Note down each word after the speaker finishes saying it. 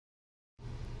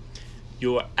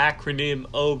Your acronym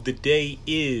of the day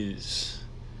is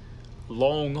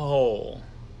long haul.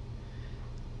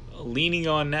 Leaning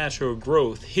on natural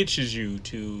growth hitches you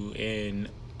to an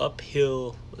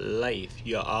uphill life.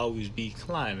 You'll always be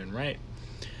climbing, right?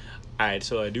 Alright,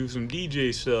 so I do some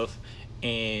DJ stuff,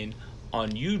 and on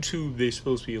YouTube they're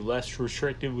supposed to be less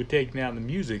restrictive with taking down the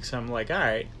music. So I'm like,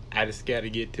 alright, I just gotta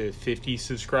get to 50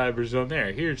 subscribers on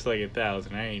there. Here it's like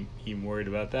 1,000. I ain't even worried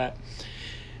about that.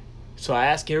 So I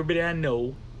asked everybody I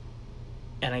know,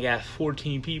 and I got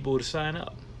 14 people to sign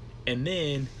up. And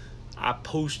then I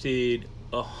posted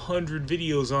 100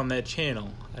 videos on that channel.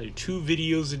 I do 2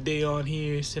 videos a day on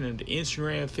here, send them to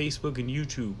Instagram, Facebook, and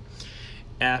YouTube.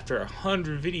 After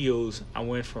 100 videos, I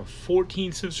went from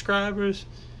 14 subscribers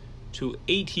to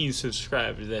 18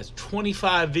 subscribers. That's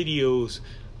 25 videos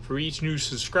for each new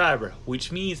subscriber,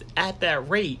 which means at that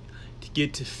rate, to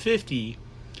get to 50,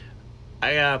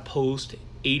 I gotta post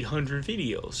 800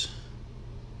 videos.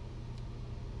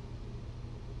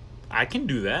 I can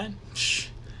do that.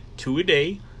 2 a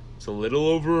day. It's a little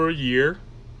over a year.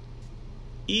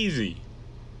 Easy.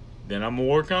 Then I'm gonna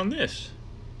work on this.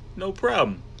 No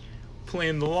problem.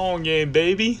 Playing the long game,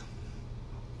 baby.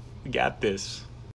 We got this.